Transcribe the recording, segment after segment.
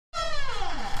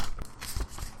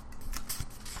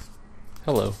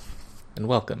Hello, and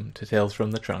welcome to Tales from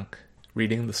the Trunk,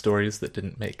 reading the stories that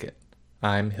didn't make it.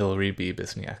 I'm Hilary B.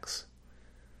 Bisniaks.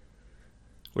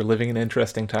 We're living in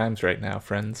interesting times right now,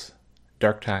 friends.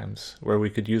 Dark times, where we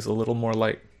could use a little more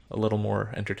light, a little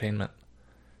more entertainment.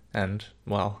 And,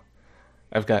 well,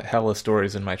 I've got hella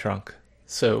stories in my trunk.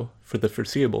 So, for the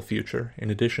foreseeable future,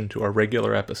 in addition to our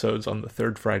regular episodes on the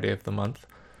third Friday of the month,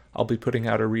 I'll be putting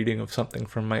out a reading of something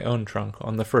from my own trunk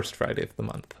on the first Friday of the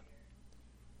month.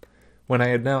 When I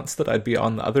announced that I'd be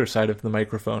on the other side of the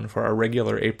microphone for our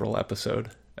regular April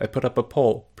episode, I put up a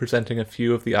poll presenting a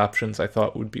few of the options I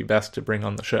thought would be best to bring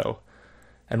on the show.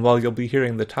 And while you'll be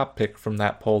hearing the top pick from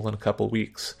that poll in a couple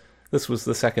weeks, this was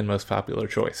the second most popular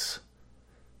choice.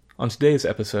 On today's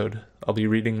episode, I'll be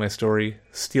reading my story,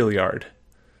 Steelyard.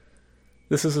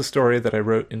 This is a story that I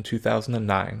wrote in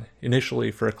 2009,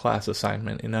 initially for a class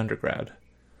assignment in undergrad.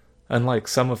 Unlike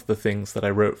some of the things that I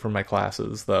wrote for my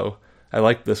classes, though, I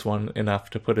liked this one enough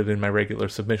to put it in my regular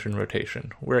submission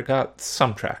rotation, where it got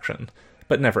some traction,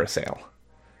 but never a sale.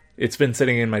 It's been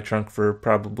sitting in my trunk for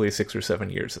probably 6 or 7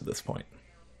 years at this point.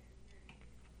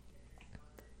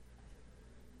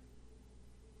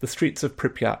 The streets of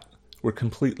Pripyat were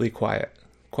completely quiet,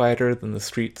 quieter than the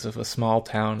streets of a small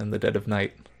town in the dead of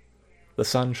night. The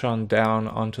sun shone down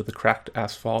onto the cracked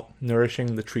asphalt,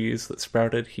 nourishing the trees that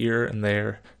sprouted here and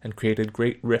there and created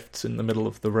great rifts in the middle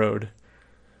of the road.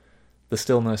 The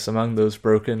stillness among those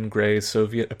broken, gray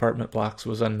Soviet apartment blocks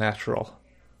was unnatural.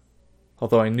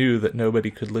 Although I knew that nobody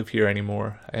could live here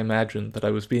anymore, I imagined that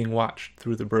I was being watched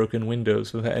through the broken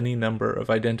windows of any number of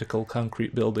identical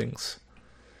concrete buildings.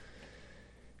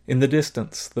 In the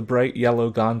distance, the bright yellow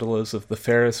gondolas of the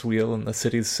Ferris wheel in the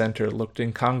city's center looked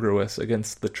incongruous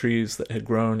against the trees that had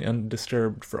grown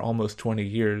undisturbed for almost 20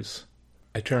 years.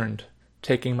 I turned,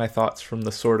 taking my thoughts from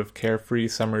the sort of carefree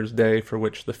summer's day for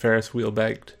which the Ferris wheel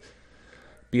begged.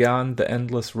 Beyond the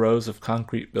endless rows of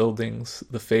concrete buildings,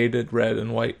 the faded red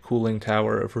and white cooling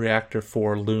tower of Reactor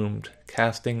 4 loomed,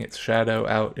 casting its shadow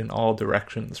out in all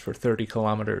directions for 30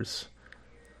 kilometers.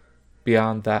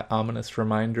 Beyond that ominous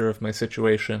reminder of my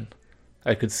situation,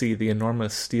 I could see the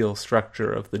enormous steel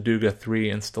structure of the Duga 3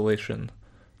 installation,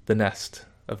 the nest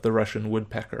of the Russian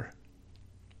woodpecker.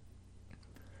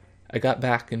 I got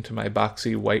back into my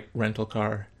boxy white rental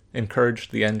car,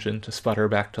 encouraged the engine to sputter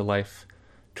back to life,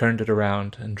 turned it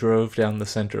around, and drove down the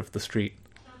center of the street.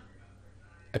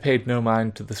 I paid no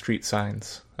mind to the street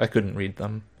signs. I couldn't read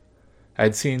them. I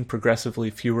had seen progressively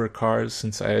fewer cars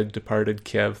since I had departed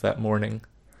Kiev that morning.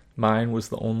 Mine was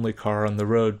the only car on the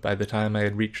road by the time I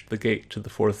had reached the gate to the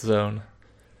 4th zone.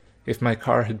 If my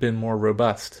car had been more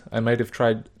robust, I might have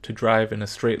tried to drive in a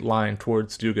straight line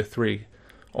towards Duga 3,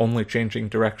 only changing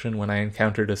direction when I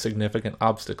encountered a significant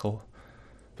obstacle.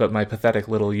 But my pathetic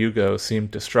little Yugo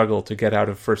seemed to struggle to get out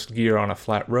of first gear on a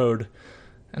flat road,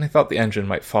 and I thought the engine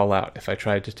might fall out if I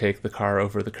tried to take the car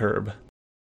over the curb.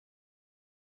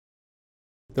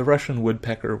 The Russian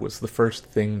woodpecker was the first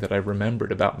thing that I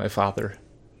remembered about my father.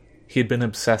 He had been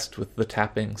obsessed with the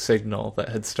tapping signal that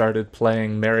had started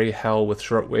playing merry hell with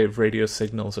shortwave radio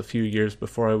signals a few years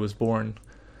before I was born.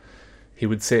 He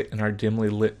would sit in our dimly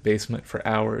lit basement for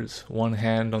hours, one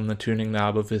hand on the tuning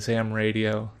knob of his ham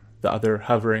radio, the other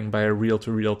hovering by a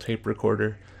reel-to-reel tape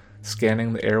recorder,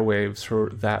 scanning the airwaves for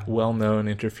that well-known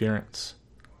interference.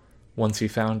 Once he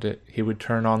found it, he would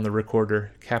turn on the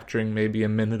recorder, capturing maybe a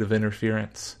minute of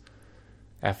interference.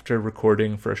 After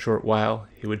recording for a short while,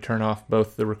 he would turn off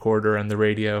both the recorder and the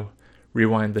radio,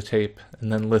 rewind the tape,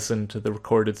 and then listen to the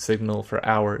recorded signal for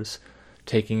hours,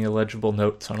 taking illegible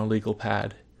notes on a legal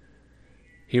pad.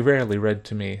 He rarely read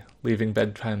to me, leaving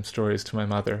bedtime stories to my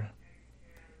mother.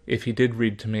 If he did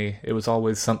read to me, it was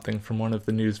always something from one of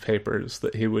the newspapers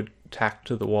that he would tack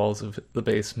to the walls of the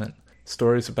basement,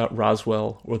 stories about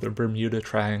Roswell or the Bermuda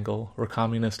Triangle or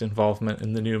communist involvement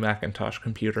in the new Macintosh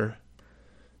computer.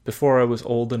 Before I was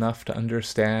old enough to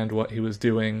understand what he was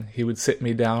doing, he would sit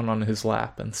me down on his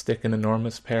lap and stick an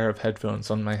enormous pair of headphones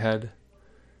on my head.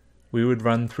 We would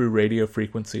run through radio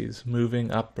frequencies,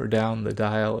 moving up or down the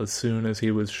dial as soon as he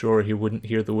was sure he wouldn't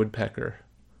hear the woodpecker.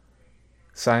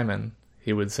 "Simon,"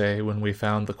 he would say when we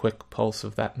found the quick pulse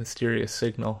of that mysterious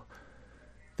signal,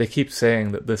 "they keep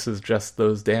saying that this is just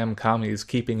those damn commies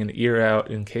keeping an ear out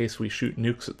in case we shoot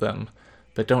nukes at them,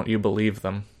 but don't you believe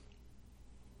them."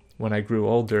 When I grew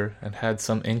older and had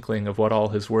some inkling of what all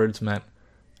his words meant,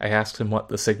 I asked him what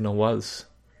the signal was.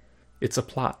 "It's a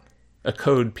plot, a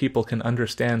code people can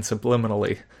understand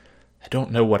subliminally. I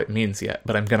don't know what it means yet,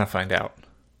 but I'm gonna find out."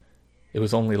 It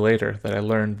was only later that I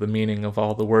learned the meaning of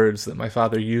all the words that my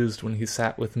father used when he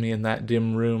sat with me in that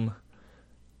dim room.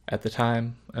 At the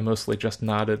time, I mostly just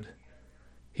nodded.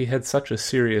 He had such a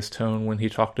serious tone when he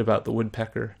talked about the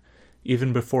woodpecker.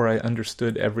 Even before I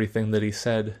understood everything that he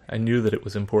said, I knew that it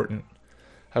was important.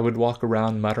 I would walk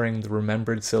around muttering the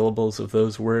remembered syllables of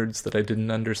those words that I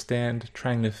didn't understand,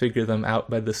 trying to figure them out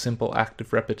by the simple act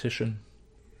of repetition.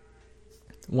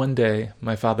 One day,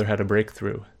 my father had a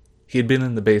breakthrough. He had been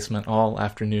in the basement all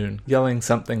afternoon, yelling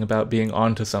something about being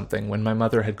onto something when my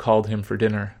mother had called him for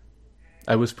dinner.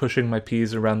 I was pushing my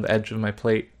peas around the edge of my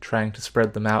plate, trying to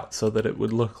spread them out so that it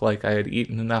would look like I had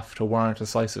eaten enough to warrant a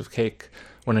slice of cake,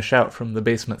 when a shout from the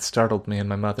basement startled me and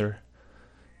my mother.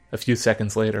 A few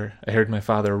seconds later, I heard my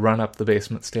father run up the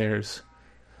basement stairs.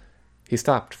 He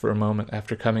stopped for a moment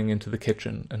after coming into the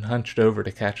kitchen and hunched over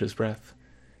to catch his breath.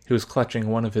 He was clutching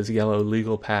one of his yellow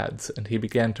legal pads, and he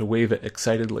began to wave it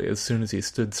excitedly as soon as he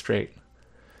stood straight.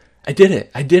 I did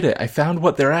it! I found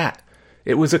what they're at!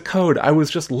 It was a code. I was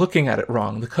just looking at it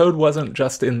wrong. The code wasn't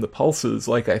just in the pulses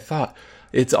like I thought.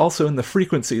 It's also in the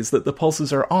frequencies that the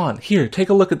pulses are on. Here, take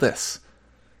a look at this.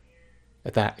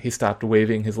 At that, he stopped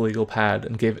waving his legal pad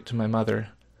and gave it to my mother.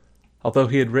 Although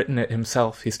he had written it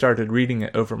himself, he started reading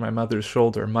it over my mother's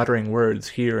shoulder, muttering words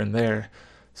here and there.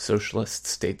 Socialist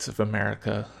States of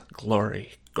America,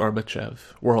 glory, Gorbachev,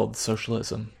 world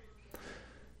socialism.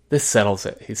 This settles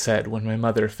it, he said when my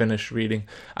mother finished reading.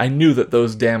 I knew that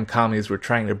those damn commies were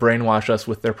trying to brainwash us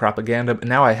with their propaganda, but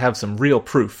now I have some real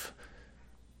proof.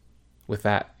 With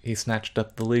that, he snatched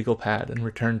up the legal pad and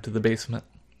returned to the basement.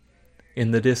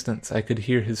 In the distance, I could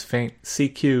hear his faint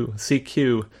CQ,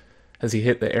 CQ, as he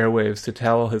hit the airwaves to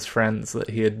tell his friends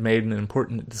that he had made an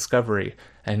important discovery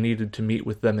and needed to meet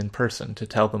with them in person to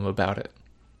tell them about it.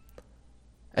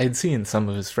 I had seen some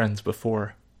of his friends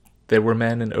before. They were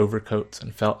men in overcoats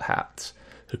and felt hats,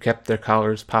 who kept their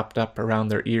collars popped up around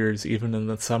their ears even in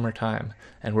the summertime,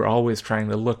 and were always trying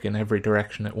to look in every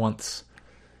direction at once.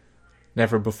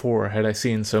 Never before had I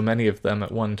seen so many of them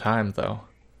at one time, though.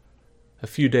 A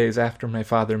few days after my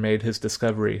father made his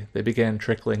discovery, they began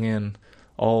trickling in,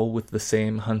 all with the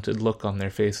same hunted look on their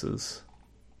faces.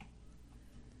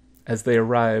 As they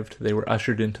arrived, they were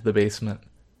ushered into the basement.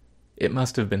 It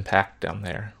must have been packed down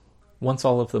there. Once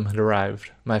all of them had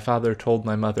arrived, my father told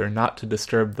my mother not to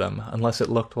disturb them unless it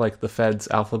looked like the Fed's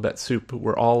alphabet soup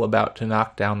were all about to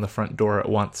knock down the front door at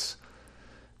once.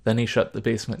 Then he shut the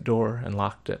basement door and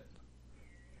locked it.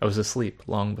 I was asleep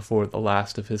long before the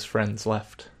last of his friends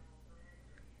left.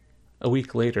 A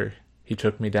week later, he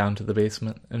took me down to the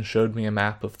basement and showed me a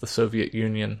map of the Soviet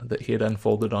Union that he had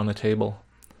unfolded on a table.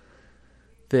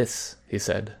 This, he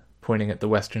said, pointing at the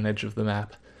western edge of the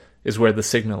map, is where the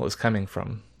signal is coming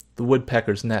from. The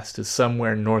woodpecker's nest is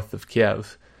somewhere north of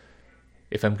Kiev.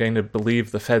 If I'm going to believe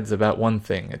the Feds about one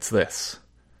thing, it's this.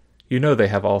 You know they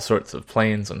have all sorts of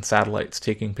planes and satellites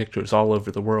taking pictures all over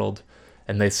the world,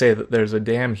 and they say that there's a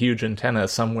damn huge antenna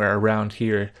somewhere around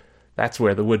here. That's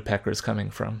where the woodpecker's coming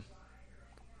from.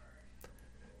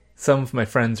 Some of my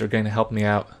friends are going to help me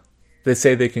out. They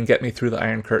say they can get me through the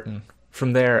Iron Curtain.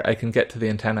 From there, I can get to the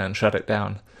antenna and shut it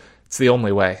down. It's the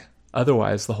only way.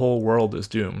 Otherwise, the whole world is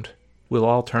doomed. We'll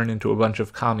all turn into a bunch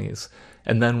of commies,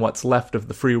 and then what's left of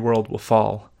the free world will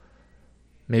fall.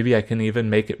 Maybe I can even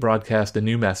make it broadcast a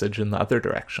new message in the other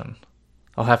direction.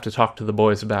 I'll have to talk to the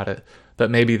boys about it,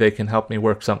 but maybe they can help me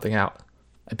work something out.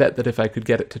 I bet that if I could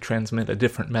get it to transmit a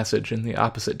different message in the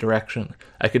opposite direction,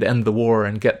 I could end the war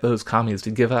and get those commies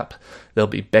to give up. They'll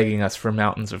be begging us for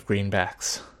mountains of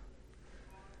greenbacks.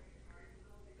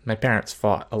 My parents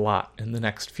fought a lot in the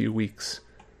next few weeks.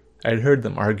 I had heard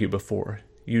them argue before.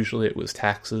 Usually it was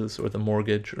taxes or the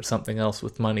mortgage or something else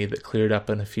with money that cleared up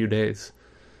in a few days.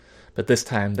 But this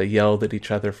time they yelled at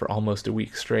each other for almost a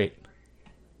week straight.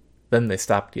 Then they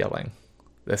stopped yelling.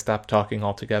 They stopped talking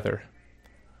altogether.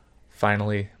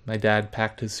 Finally, my dad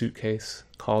packed his suitcase,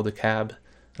 called a cab,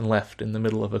 and left in the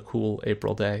middle of a cool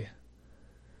April day.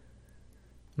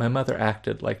 My mother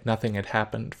acted like nothing had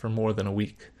happened for more than a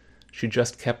week. She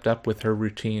just kept up with her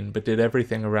routine, but did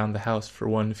everything around the house for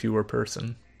one fewer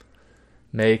person.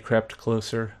 May crept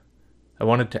closer. I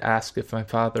wanted to ask if my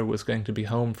father was going to be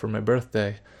home for my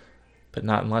birthday, but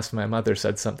not unless my mother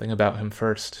said something about him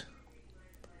first.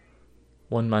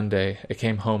 One Monday, I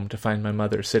came home to find my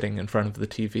mother sitting in front of the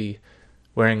TV,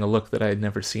 wearing a look that I had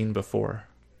never seen before.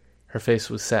 Her face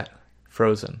was set,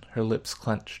 frozen, her lips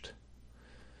clenched.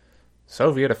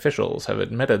 Soviet officials have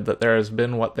admitted that there has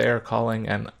been what they are calling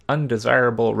an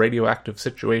undesirable radioactive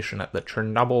situation at the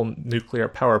Chernobyl nuclear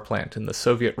power plant in the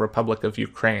Soviet Republic of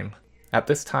Ukraine. At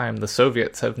this time, the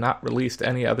Soviets have not released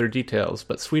any other details,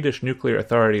 but Swedish nuclear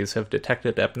authorities have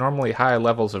detected abnormally high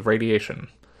levels of radiation.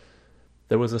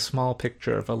 There was a small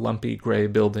picture of a lumpy gray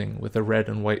building with a red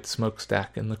and white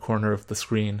smokestack in the corner of the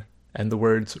screen, and the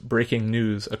words "Breaking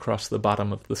News" across the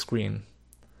bottom of the screen.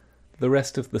 The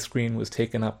rest of the screen was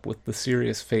taken up with the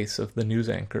serious face of the news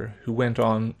anchor, who went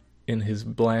on in his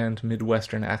bland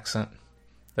Midwestern accent.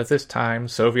 At this time,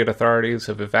 Soviet authorities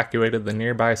have evacuated the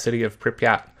nearby city of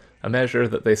Pripyat, a measure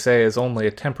that they say is only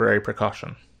a temporary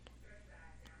precaution.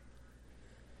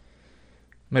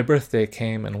 My birthday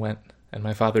came and went, and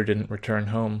my father didn't return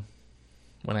home.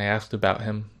 When I asked about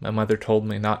him, my mother told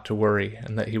me not to worry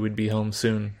and that he would be home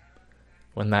soon.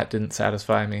 When that didn't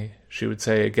satisfy me, she would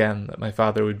say again that my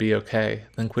father would be okay,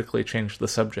 then quickly change the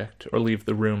subject or leave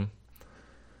the room.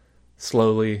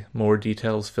 Slowly, more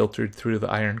details filtered through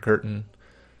the Iron Curtain.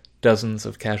 Dozens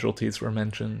of casualties were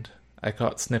mentioned. I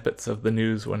caught snippets of the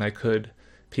news when I could,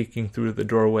 peeking through the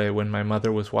doorway when my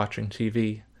mother was watching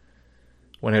TV.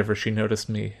 Whenever she noticed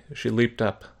me, she leaped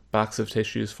up, box of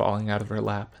tissues falling out of her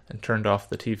lap, and turned off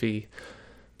the TV.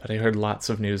 But I heard lots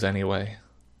of news anyway.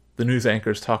 The news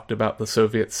anchors talked about the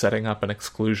Soviets setting up an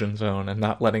exclusion zone and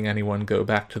not letting anyone go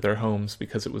back to their homes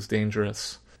because it was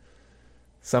dangerous.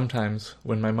 Sometimes,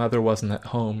 when my mother wasn't at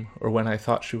home, or when I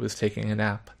thought she was taking a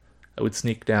nap, I would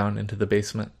sneak down into the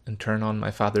basement and turn on my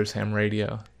father's ham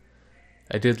radio.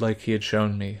 I did like he had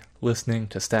shown me, listening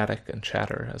to static and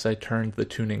chatter as I turned the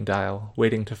tuning dial,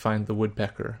 waiting to find the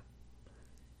woodpecker.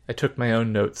 I took my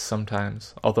own notes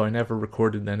sometimes, although I never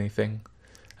recorded anything.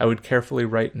 I would carefully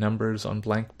write numbers on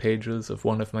blank pages of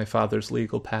one of my father's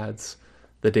legal pads,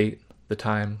 the date, the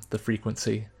time, the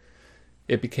frequency.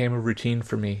 It became a routine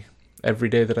for me. Every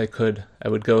day that I could, I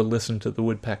would go listen to the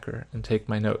woodpecker and take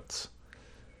my notes.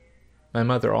 My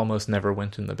mother almost never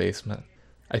went in the basement.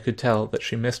 I could tell that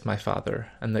she missed my father,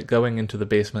 and that going into the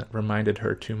basement reminded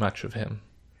her too much of him.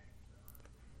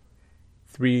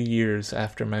 3 years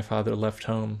after my father left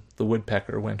home, the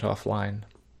woodpecker went offline.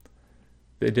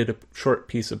 They did a short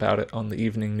piece about it on the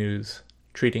evening news,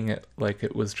 treating it like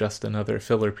it was just another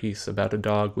filler piece about a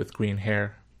dog with green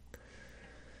hair.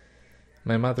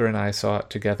 My mother and I saw it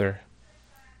together.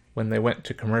 When they went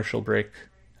to commercial break,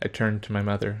 I turned to my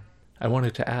mother. I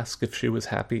wanted to ask if she was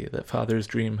happy that Father's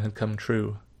dream had come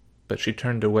true, but she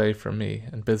turned away from me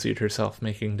and busied herself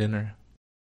making dinner.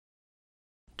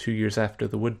 2 years after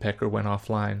the woodpecker went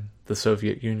offline, the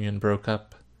Soviet Union broke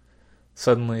up.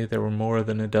 Suddenly, there were more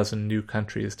than a dozen new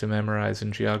countries to memorize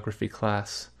in geography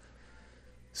class.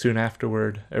 Soon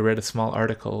afterward, I read a small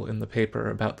article in the paper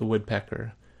about the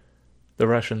woodpecker. The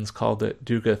Russians called it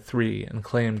Duga-3 and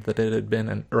claimed that it had been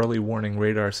an early warning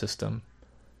radar system.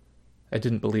 I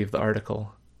didn't believe the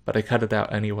article, but I cut it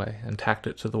out anyway and tacked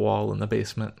it to the wall in the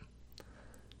basement.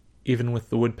 Even with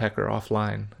the woodpecker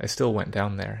offline, I still went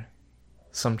down there.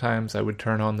 Sometimes I would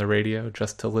turn on the radio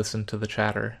just to listen to the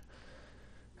chatter.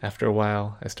 After a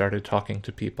while, I started talking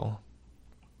to people.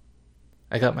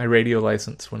 I got my radio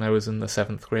license when I was in the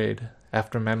 7th grade,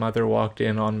 after my mother walked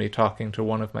in on me talking to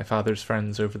one of my father's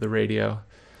friends over the radio.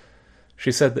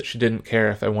 She said that she didn't care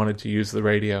if I wanted to use the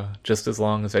radio, just as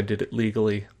long as I did it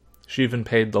legally. She even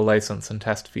paid the license and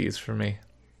test fees for me.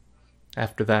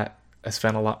 After that, I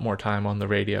spent a lot more time on the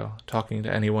radio, talking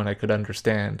to anyone I could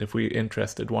understand if we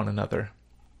interested one another.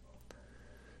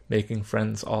 Making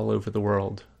friends all over the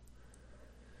world.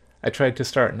 I tried to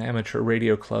start an amateur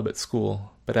radio club at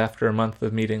school, but after a month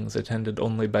of meetings attended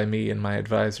only by me and my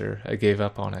advisor, I gave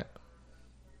up on it.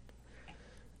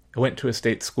 I went to a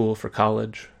state school for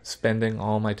college, spending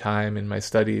all my time in my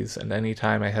studies and any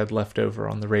time I had left over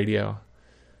on the radio.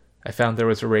 I found there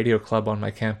was a radio club on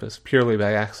my campus purely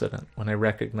by accident when I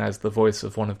recognized the voice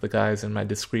of one of the guys in my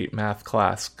discrete math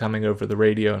class coming over the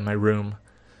radio in my room.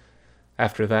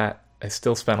 After that, I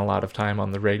still spent a lot of time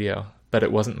on the radio, but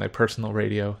it wasn't my personal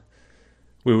radio.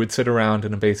 We would sit around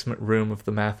in a basement room of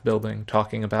the math building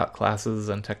talking about classes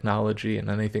and technology and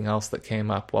anything else that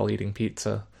came up while eating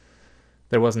pizza.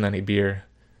 There wasn't any beer.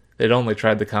 They'd only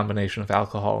tried the combination of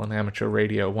alcohol and amateur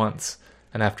radio once,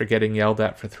 and after getting yelled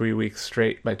at for 3 weeks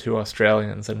straight by 2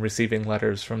 Australians and receiving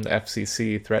letters from the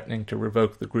FCC threatening to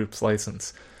revoke the group's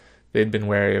license, they'd been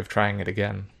wary of trying it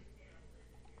again.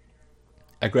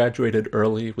 I graduated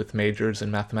early with majors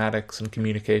in mathematics and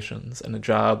communications and a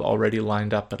job already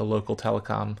lined up at a local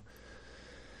telecom.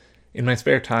 In my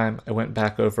spare time, I went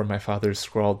back over my father's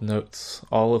scrawled notes,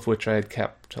 all of which I had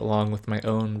kept, along with my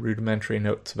own rudimentary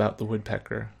notes about the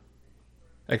woodpecker.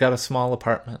 I got a small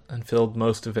apartment and filled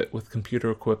most of it with computer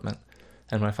equipment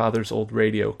and my father's old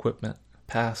radio equipment,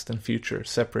 past and future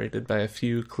separated by a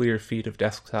few clear feet of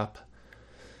desktop.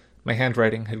 My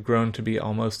handwriting had grown to be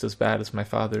almost as bad as my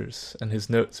father's, and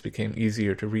his notes became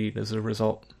easier to read as a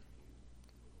result.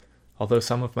 Although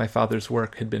some of my father's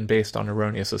work had been based on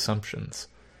erroneous assumptions,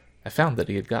 I found that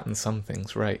he had gotten some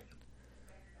things right.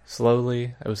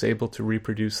 Slowly, I was able to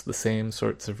reproduce the same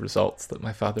sorts of results that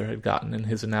my father had gotten in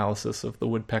his analysis of the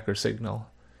woodpecker signal.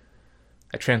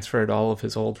 I transferred all of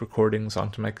his old recordings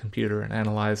onto my computer and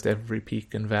analyzed every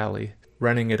peak and valley,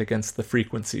 running it against the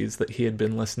frequencies that he had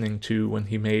been listening to when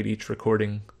he made each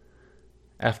recording.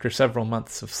 After several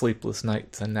months of sleepless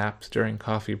nights and naps during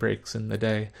coffee breaks in the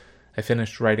day, I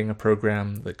finished writing a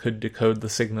program that could decode the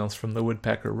signals from the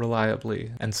woodpecker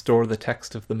reliably and store the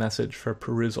text of the message for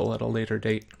perusal at a later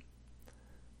date.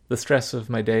 The stress of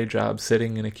my day job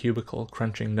sitting in a cubicle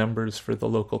crunching numbers for the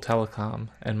local telecom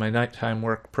and my nighttime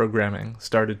work programming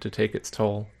started to take its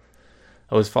toll.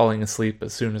 I was falling asleep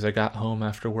as soon as I got home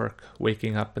after work,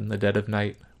 waking up in the dead of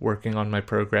night, working on my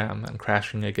program and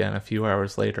crashing again a few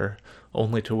hours later,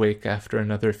 only to wake after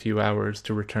another few hours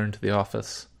to return to the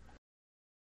office.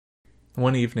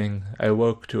 One evening, I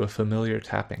awoke to a familiar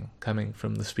tapping coming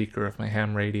from the speaker of my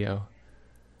ham radio.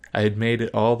 I had made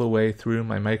it all the way through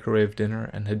my microwave dinner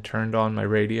and had turned on my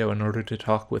radio in order to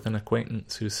talk with an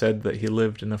acquaintance who said that he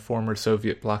lived in a former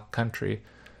Soviet bloc country,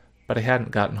 but I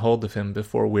hadn't gotten hold of him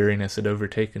before weariness had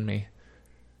overtaken me.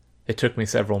 It took me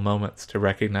several moments to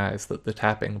recognize that the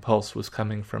tapping pulse was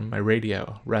coming from my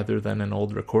radio rather than an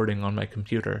old recording on my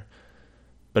computer,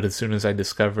 but as soon as I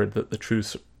discovered the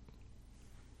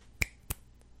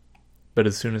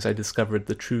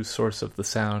true source of the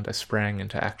sound, I sprang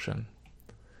into action.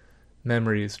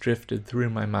 Memories drifted through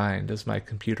my mind as my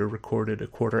computer recorded a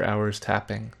quarter-hour's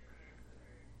tapping.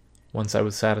 Once I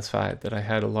was satisfied that I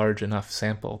had a large enough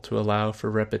sample to allow for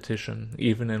repetition,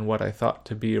 even in what I thought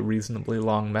to be a reasonably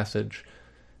long message,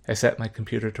 I set my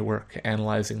computer to work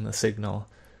analyzing the signal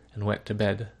and went to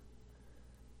bed.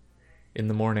 In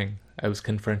the morning, I was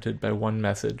confronted by one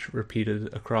message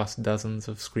repeated across dozens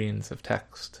of screens of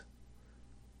text.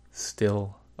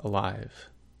 Still alive.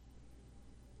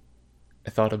 I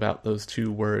thought about those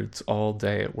two words all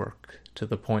day at work, to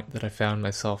the point that I found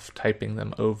myself typing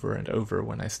them over and over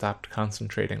when I stopped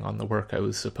concentrating on the work I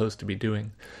was supposed to be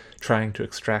doing, trying to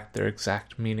extract their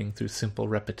exact meaning through simple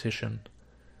repetition.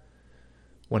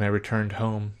 When I returned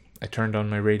home, I turned on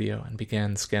my radio and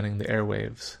began scanning the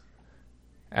airwaves.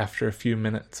 After a few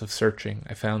minutes of searching,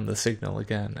 I found the signal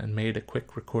again and made a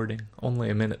quick recording, only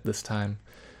a minute this time.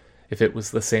 If it was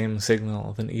the same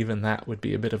signal, then even that would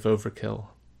be a bit of overkill.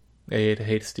 I ate a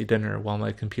hasty dinner while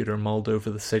my computer mulled over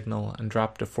the signal and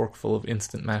dropped a forkful of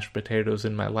instant mashed potatoes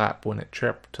in my lap when it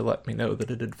chirped to let me know that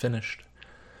it had finished.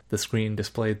 The screen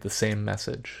displayed the same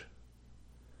message.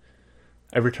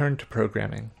 I returned to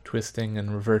programming, twisting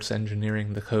and reverse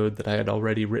engineering the code that I had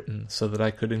already written so that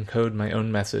I could encode my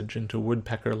own message into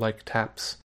woodpecker-like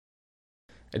taps.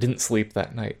 I didn't sleep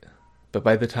that night, but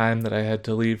by the time that I had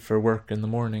to leave for work in the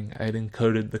morning, I had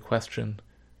encoded the question,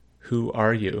 "Who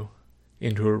are you?"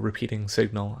 into a repeating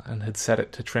signal and had set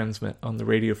it to transmit on the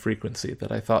radio frequency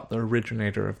that I thought the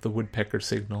originator of the woodpecker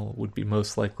signal would be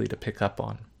most likely to pick up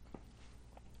on.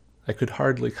 I could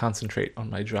hardly concentrate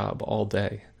on my job all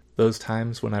day. Those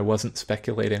times when I wasn't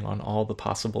speculating on all the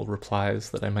possible replies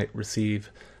that I might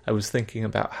receive, I was thinking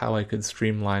about how I could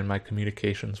streamline my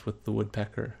communications with the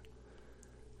woodpecker.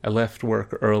 I left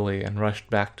work early and rushed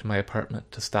back to my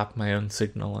apartment to stop my own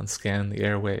signal and scan the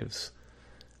airwaves.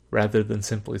 Rather than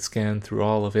simply scan through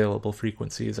all available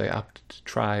frequencies, I opted to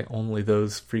try only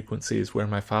those frequencies where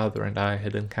my father and I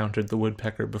had encountered the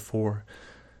woodpecker before,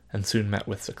 and soon met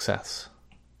with success.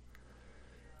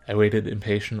 I waited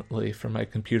impatiently for my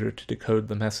computer to decode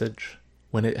the message.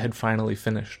 When it had finally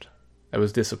finished, I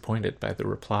was disappointed by the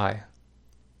reply.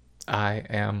 I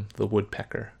am the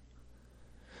woodpecker.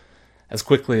 As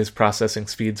quickly as processing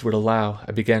speeds would allow,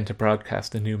 I began to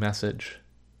broadcast a new message.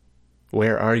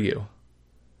 Where are you?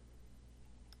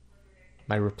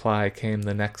 My reply came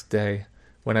the next day,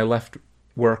 when I left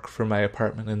work for my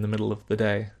apartment in the middle of the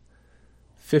day.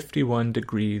 51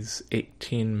 degrees,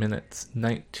 18 minutes,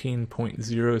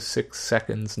 19.06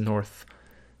 seconds north,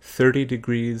 30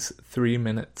 degrees, 3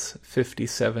 minutes,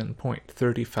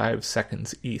 57.35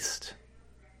 seconds east.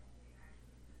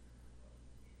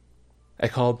 I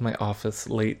called my office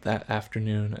late that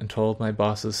afternoon and told my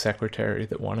boss's secretary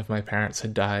that one of my parents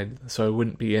had died, so I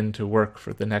wouldn't be in to work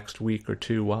for the next week or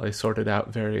two while I sorted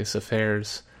out various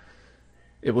affairs.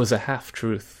 It was a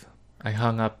half-truth. I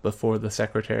hung up before the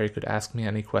secretary could ask me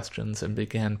any questions and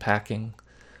began packing.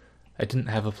 I didn't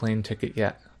have a plane ticket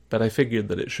yet, but I figured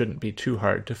that it shouldn't be too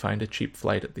hard to find a cheap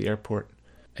flight at the airport.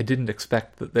 I didn't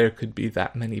expect that there could be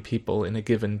that many people in a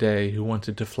given day who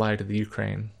wanted to fly to the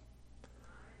Ukraine.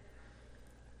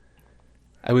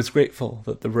 I was grateful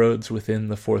that the roads within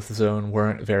the 4th Zone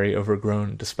weren't very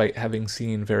overgrown, despite having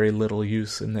seen very little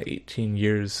use in the 18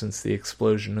 years since the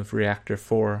explosion of Reactor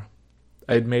 4.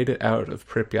 I had made it out of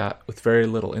Pripyat with very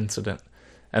little incident,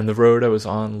 and the road I was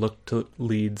on looked to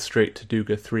lead straight to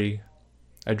Duga 3.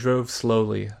 I drove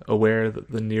slowly, aware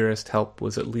that the nearest help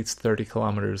was at least 30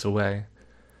 kilometers away.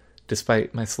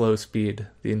 Despite my slow speed,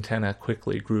 the antenna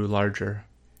quickly grew larger.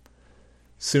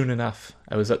 Soon enough,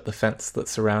 I was at the fence that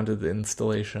surrounded the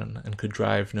installation and could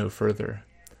drive no further.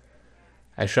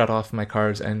 I shut off my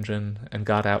car's engine and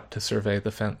got out to survey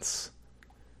the fence.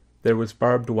 There was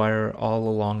barbed wire all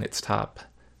along its top,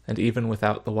 and even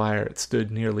without the wire it stood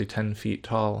nearly 10 feet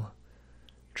tall.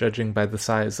 Judging by the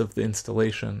size of the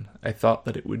installation, I thought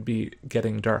that it would be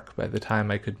getting dark by the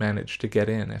time I could manage to get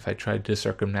in if I tried to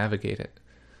circumnavigate it.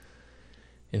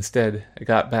 Instead, I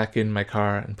got back in my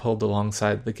car and pulled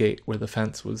alongside the gate where the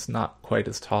fence was not quite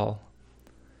as tall.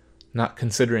 Not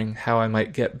considering how I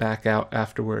might get back out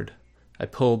afterward, I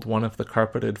pulled one of the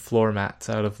carpeted floor mats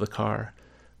out of the car,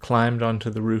 climbed onto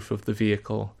the roof of the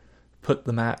vehicle, put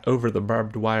the mat over the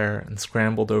barbed wire, and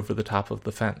scrambled over the top of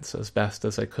the fence as best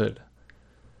as I could.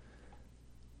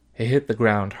 I hit the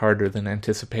ground harder than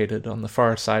anticipated on the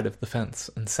far side of the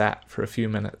fence and sat for a few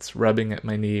minutes, rubbing at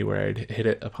my knee where I'd hit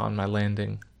it upon my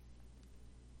landing.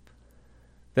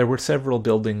 There were several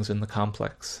buildings in the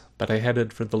complex, but I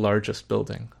headed for the largest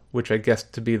building, which I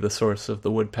guessed to be the source of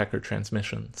the woodpecker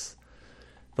transmissions.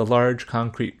 The large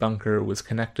concrete bunker was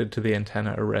connected to the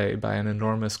antenna array by an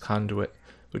enormous conduit,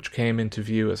 which came into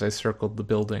view as I circled the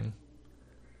building.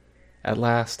 At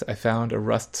last, I found a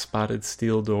rust-spotted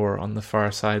steel door on the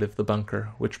far side of the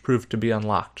bunker, which proved to be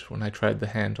unlocked when I tried the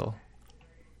handle.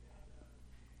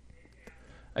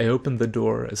 I opened the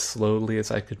door as slowly as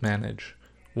I could manage,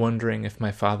 wondering if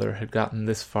my father had gotten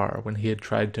this far when he had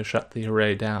tried to shut the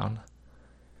array down.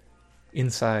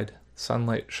 Inside,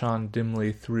 sunlight shone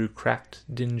dimly through cracked,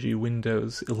 dingy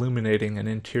windows, illuminating an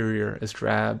interior as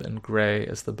drab and gray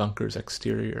as the bunker's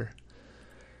exterior.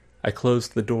 I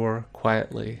closed the door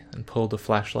quietly and pulled a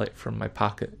flashlight from my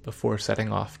pocket before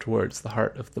setting off towards the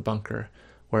heart of the bunker,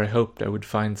 where I hoped I would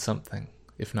find something,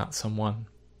 if not someone.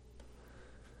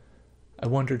 I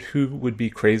wondered who would be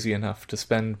crazy enough to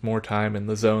spend more time in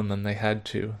the zone than they had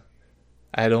to.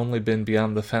 I had only been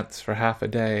beyond the fence for half a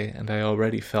day, and I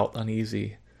already felt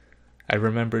uneasy. I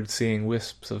remembered seeing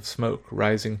wisps of smoke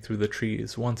rising through the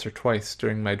trees once or twice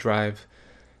during my drive,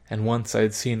 and once I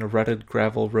had seen a rutted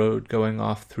gravel road going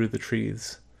off through the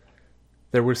trees.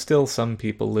 There were still some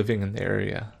people living in the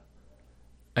area.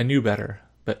 I knew better,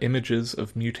 but images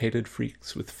of mutated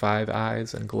freaks with 5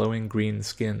 eyes and glowing green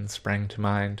skin sprang to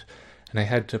mind, and I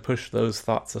had to push those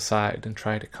thoughts aside and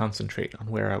try to concentrate on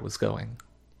where I was going.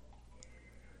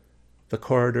 The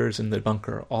corridors in the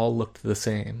bunker all looked the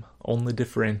same, only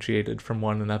differentiated from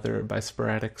one another by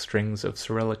sporadic strings of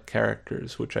Cyrillic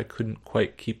characters which I couldn't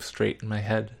quite keep straight in my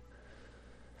head.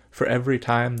 For every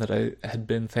time that I had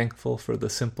been thankful for the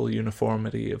simple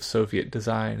uniformity of Soviet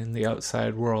design in the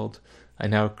outside world, I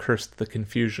now cursed the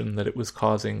confusion that it was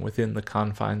causing within the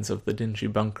confines of the dingy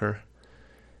bunker.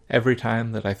 Every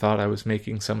time that I thought I was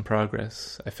making some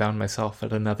progress, I found myself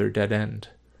at another dead end.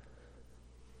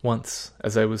 Once,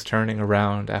 as I was turning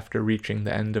around after reaching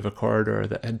the end of a corridor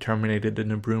that had terminated in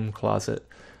a broom closet,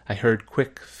 I heard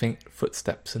quick, faint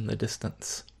footsteps in the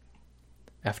distance.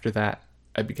 After that,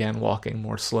 I began walking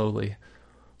more slowly,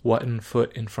 one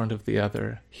foot in front of the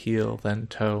other, heel then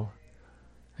toe.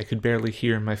 I could barely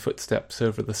hear my footsteps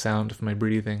over the sound of my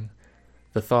breathing.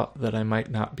 The thought that I might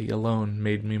not be alone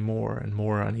made me more and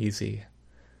more uneasy.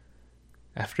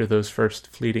 After those first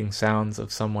fleeting sounds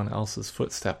of someone else's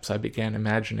footsteps, I began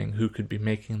imagining who could be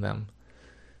making them.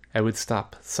 I would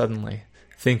stop suddenly,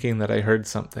 thinking that I heard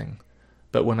something,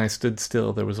 but when I stood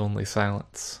still there was only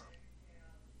silence.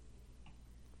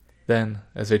 Then,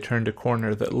 as I turned a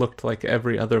corner that looked like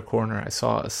every other corner, I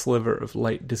saw a sliver of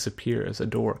light disappear as a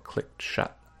door clicked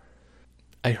shut.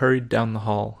 I hurried down the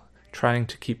hall, trying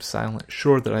to keep silent,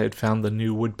 sure that I had found the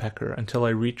new woodpecker, until I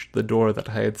reached the door that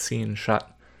I had seen shut.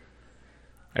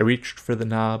 I reached for the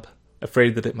knob,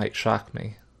 afraid that it might shock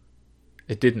me.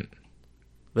 It didn't.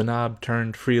 The knob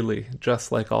turned freely,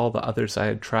 just like all the others I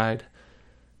had tried.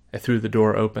 I threw the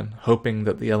door open, hoping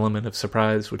that the element of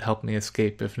surprise would help me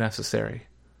escape if necessary.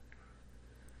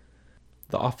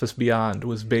 The office beyond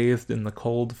was bathed in the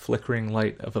cold, flickering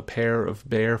light of a pair of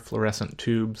bare fluorescent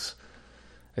tubes.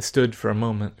 I stood for a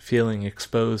moment, feeling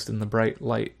exposed in the bright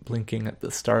light, blinking at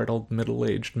the startled,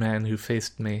 middle-aged man who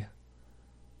faced me.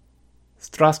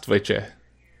 "Здравствуйте,"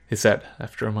 he said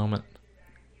after a moment.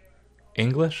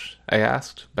 "English?" I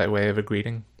asked, by way of a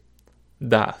greeting.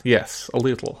 "Da, yes, a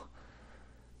little."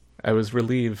 I was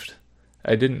relieved.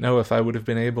 I didn't know if I would have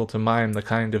been able to mime the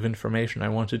kind of information I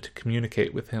wanted to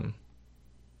communicate with him.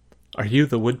 "Are you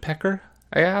the woodpecker?"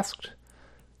 I asked.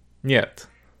 Yet.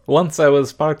 Once I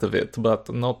was part of it,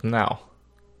 but not now.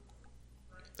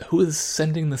 Who is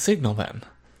sending the signal, then?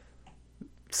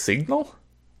 Signal?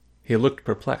 He looked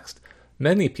perplexed.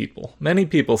 Many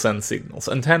people send signals.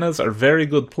 Antennas are a very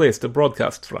good place to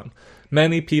broadcast from.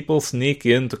 Many people sneak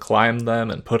in to climb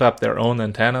them and put up their own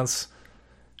antennas.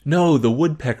 No, the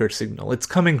woodpecker signal. It's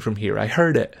coming from here. I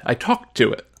heard it. I talked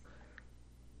to it.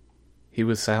 He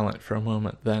was silent for a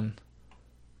moment, then.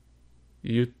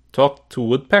 You talked to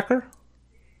Woodpecker?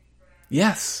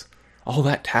 Yes. All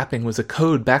that tapping was a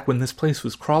code back when this place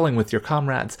was crawling with your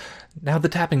comrades. Now the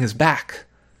tapping is back.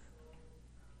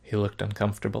 He looked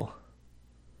uncomfortable.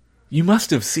 You must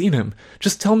have seen him.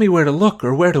 Just tell me where to look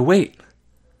or where to wait.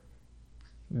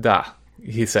 Da,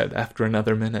 he said after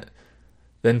another minute,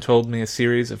 then told me a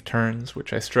series of turns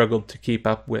which I struggled to keep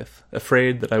up with,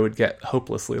 afraid that I would get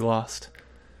hopelessly lost.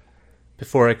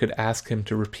 Before I could ask him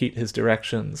to repeat his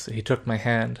directions, he took my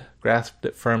hand, grasped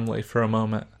it firmly for a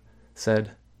moment,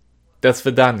 said, "Do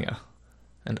svidaniya,"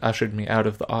 and ushered me out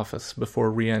of the office before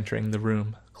re-entering the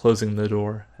room, closing the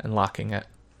door and locking it.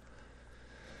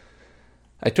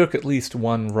 I took at least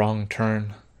one wrong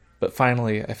turn, but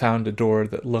finally I found a door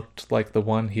that looked like the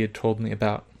one he had told me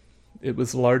about. It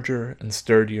was larger and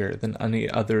sturdier than any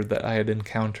other that I had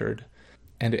encountered,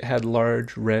 and it had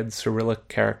large red Cyrillic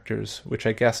characters, which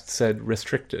I guessed said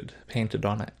 "restricted," painted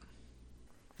on it.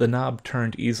 The knob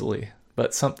turned easily,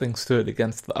 but something stood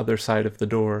against the other side of the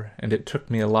door, and it took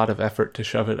me a lot of effort to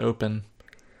shove it open.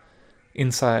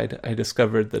 Inside, I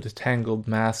discovered that a tangled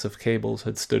mass of cables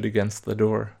had stood against the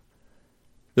door.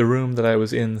 The room that I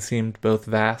was in seemed both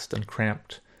vast and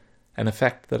cramped, an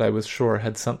effect that I was sure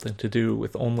had something to do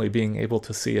with only being able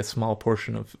to see a small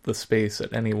portion of the space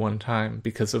at any one time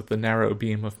because of the narrow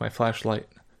beam of my flashlight.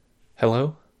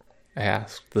 "Hello?" I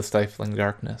asked the stifling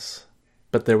darkness,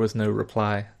 but there was no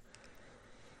reply.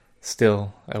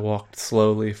 Still, I walked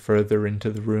slowly further into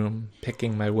the room,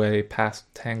 picking my way past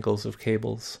tangles of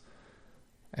cables.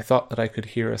 I thought that I could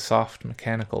hear a soft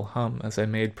mechanical hum as I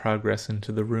made progress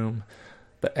into the room,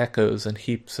 but echoes and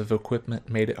heaps of equipment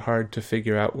made it hard to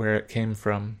figure out where it came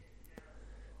from.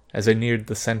 As I neared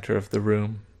the center of the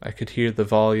room, I could hear the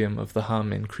volume of the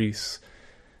hum increase,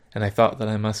 and I thought that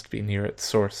I must be near its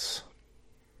source.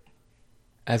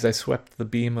 As I swept the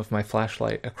beam of my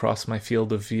flashlight across my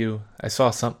field of view, I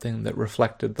saw something that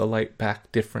reflected the light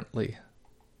back differently.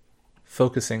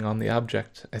 Focusing on the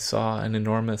object, I saw an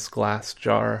enormous glass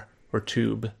jar or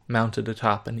tube mounted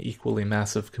atop an equally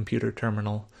massive computer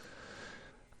terminal.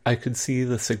 I could see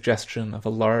the suggestion of a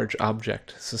large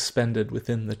object suspended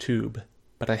within the tube,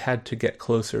 but I had to get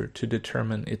closer to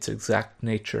determine its exact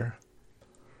nature.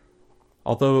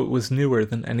 Although it was newer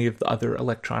than any of the other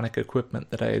electronic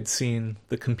equipment that I had seen,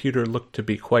 the computer looked to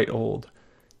be quite old,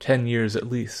 10 years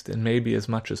at least, and maybe as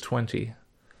much as 20.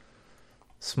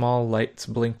 Small lights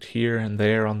blinked here and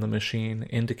there on the machine,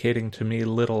 indicating to me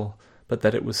little, but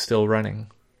that it was still running.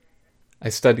 I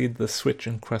studied the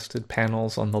switch-encrusted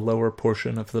panels on the lower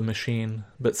portion of the machine,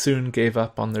 but soon gave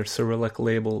up on their Cyrillic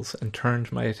labels and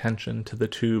turned my attention to the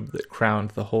tube that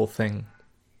crowned the whole thing.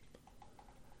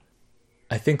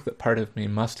 I think that part of me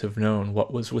must have known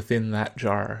what was within that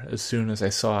jar as soon as I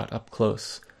saw it up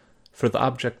close, for the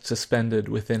object suspended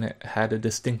within it had a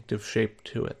distinctive shape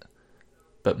to it,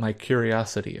 but my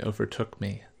curiosity overtook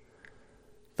me.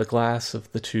 The glass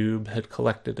of the tube had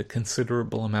collected a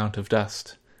considerable amount of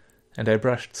dust, and I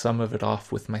brushed some of it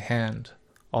off with my hand,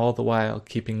 all the while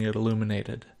keeping it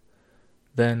illuminated.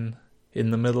 Then,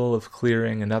 in the middle of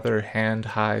clearing another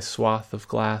hand-high swath of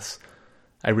glass,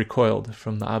 I recoiled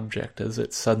from the object as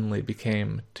it suddenly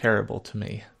became terrible to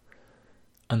me.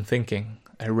 Unthinking,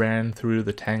 I ran through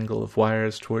the tangle of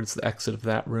wires towards the exit of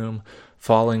that room,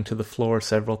 falling to the floor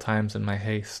several times in my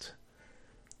haste.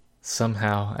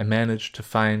 Somehow I managed to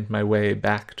find my way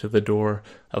back to the door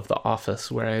of the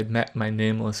office where I had met my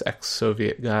nameless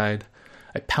ex-Soviet guide.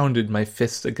 I pounded my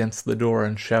fist against the door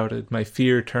and shouted, my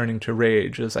fear turning to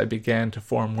rage as I began to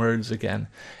form words again.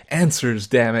 "Answers,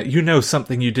 damn it! You know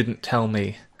something you didn't tell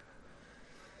me!"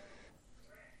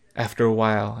 After a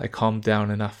while, I calmed down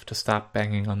enough to stop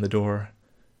banging on the door.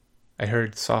 I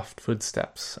heard soft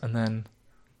footsteps, and then,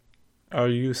 "Are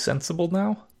you sensible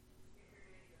now?"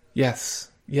 Yes,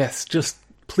 just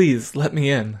please let me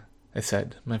in," I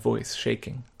said, my voice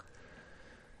shaking.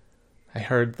 I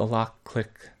heard the lock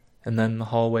click, and then the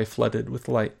hallway flooded with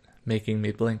light, making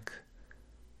me blink.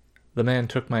 The man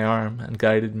took my arm and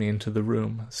guided me into the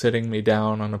room, sitting me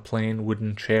down on a plain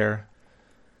wooden chair.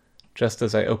 Just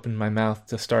as I opened my mouth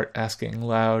to start asking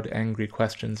loud, angry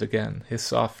questions again, his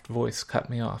soft voice cut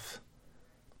me off.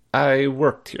 "I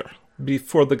worked here,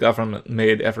 before the government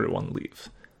made everyone leave.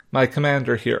 My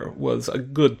commander here was a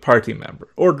good party member,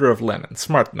 Order of Lenin,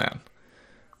 smart man.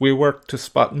 We worked to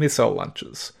spot missile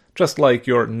launches, just like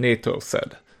your NATO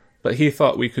said, but he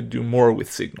thought we could do more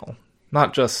with Signal.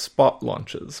 Not just spot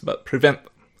launches, but prevent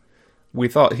them. We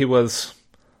thought he was...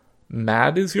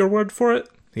 Mad is your word for it?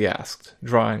 He asked,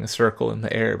 drawing a circle in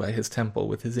the air by his temple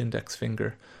with his index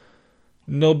finger.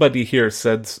 Nobody here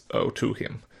said so to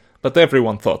him, but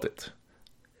everyone thought it.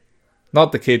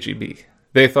 Not the KGB.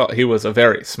 They thought he was a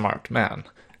very smart man.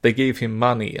 They gave him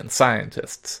money and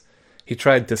scientists. He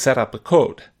tried to set up a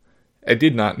code. I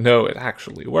did not know it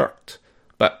actually worked,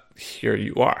 but here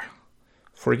you are.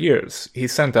 For years, he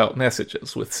sent out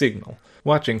messages with Signal,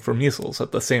 watching for missiles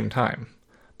at the same time,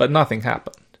 but nothing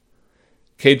happened.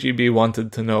 KGB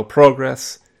wanted to know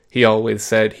progress. He always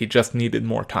said he just needed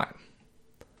more time.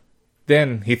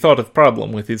 Then he thought of a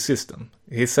problem with his system.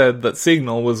 He said that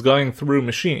Signal was going through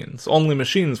machines. Only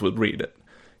machines would read it.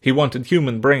 He wanted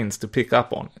human brains to pick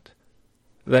up on it.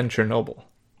 Then Chernobyl.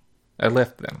 I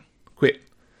left then. Quit.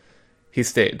 He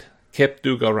stayed. Kept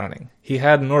Duga running. He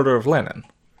had an Order of Lenin.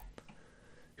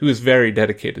 He was very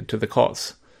dedicated to the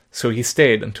cause. So he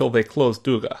stayed until they closed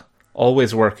Duga.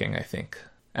 Always working, I think.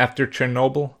 After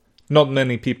Chernobyl, not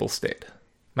many people stayed.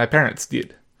 My parents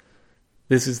did.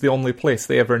 This is the only place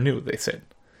they ever knew, they said.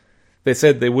 They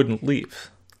said they wouldn't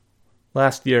leave.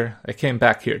 Last year, I came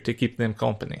back here to keep them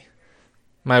company.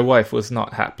 My wife was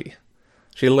not happy.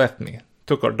 She left me,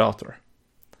 took our daughter.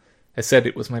 I said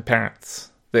it was my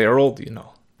parents. They are old, you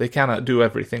know. They cannot do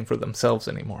everything for themselves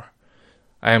anymore.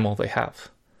 I am all they have.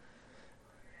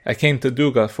 I came to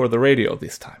Duga for the radio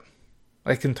this time.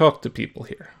 I can talk to people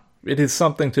here. It is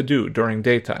something to do during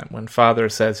daytime when Father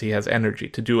says he has energy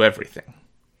to do everything.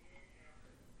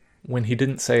 When he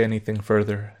didn't say anything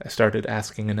further, I started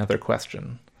asking another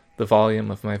question, the volume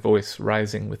of my voice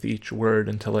rising with each word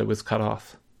until I was cut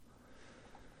off.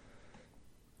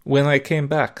 When I came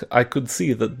back, I could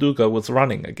see that Duga was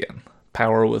running again.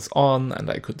 Power was on, and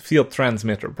I could feel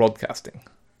transmitter broadcasting.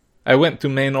 I went to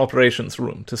main operations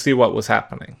room to see what was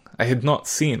happening. I had not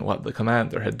seen what the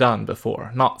commander had done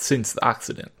before, not since the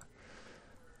accident.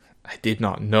 I did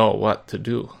not know what to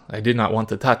do. I did not want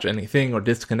to touch anything or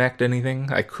disconnect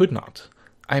anything. I could not.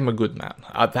 I am a good man.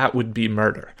 That would be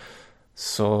murder.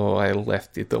 So I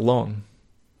left it alone.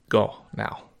 Go,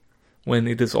 now. When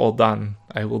it is all done,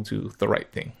 I will do the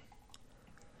right thing.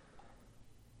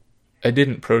 I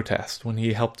didn't protest when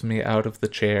he helped me out of the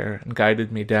chair and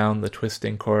guided me down the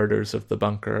twisting corridors of the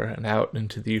bunker and out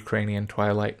into the Ukrainian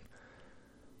twilight.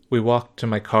 We walked to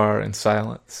my car in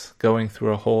silence, going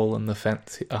through a hole in the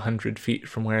fence 100 feet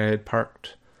from where I had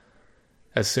parked.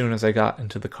 As soon as I got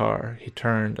into the car, he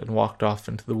turned and walked off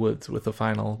into the woods with a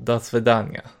final "Do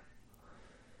svidaniya."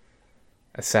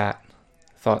 I sat,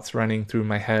 thoughts running through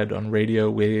my head on radio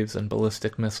waves and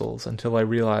ballistic missiles until I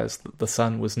realized that the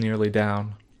sun was nearly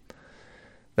down.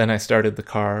 Then I started the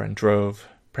car and drove,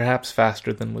 perhaps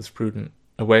faster than was prudent,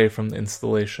 away from the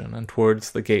installation and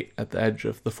towards the gate at the edge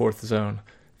of the 4th zone,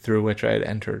 through which I had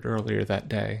entered earlier that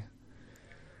day.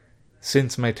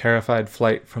 Since my terrified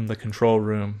flight from the control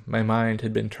room, my mind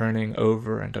had been turning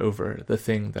over and over the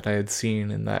thing that I had seen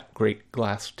in that great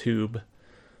glass tube.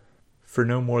 For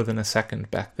no more than a second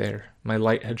back there, my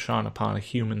light had shone upon a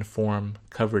human form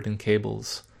covered in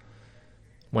cables.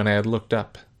 When I had looked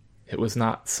up, it was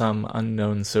not some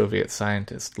unknown Soviet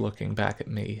scientist looking back at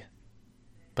me,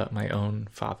 but my own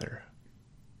father.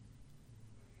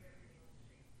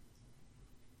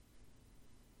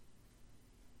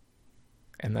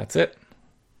 And that's it.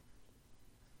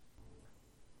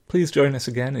 Please join us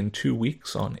again in 2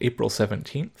 weeks on April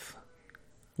 17th,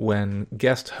 when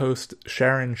guest host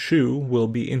Sharon Shu will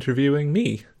be interviewing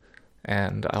me,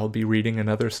 and I'll be reading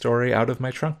another story out of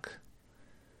my trunk.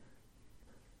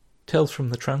 Tales from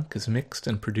the Trunk is mixed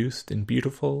and produced in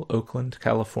beautiful Oakland,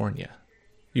 California.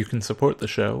 You can support the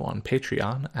show on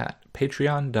Patreon at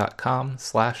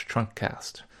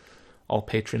patreon.com/trunkcast. All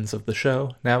patrons of the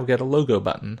show now get a logo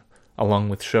button, along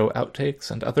with show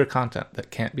outtakes and other content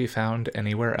that can't be found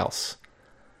anywhere else.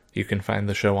 You can find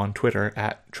the show on Twitter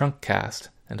at Trunkcast,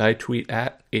 and I tweet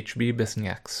at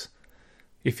HBBisniaks.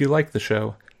 If you like the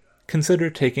show, consider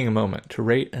taking a moment to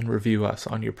rate and review us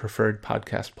on your preferred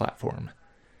podcast platform.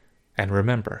 And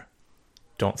remember,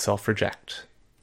 don't self-reject.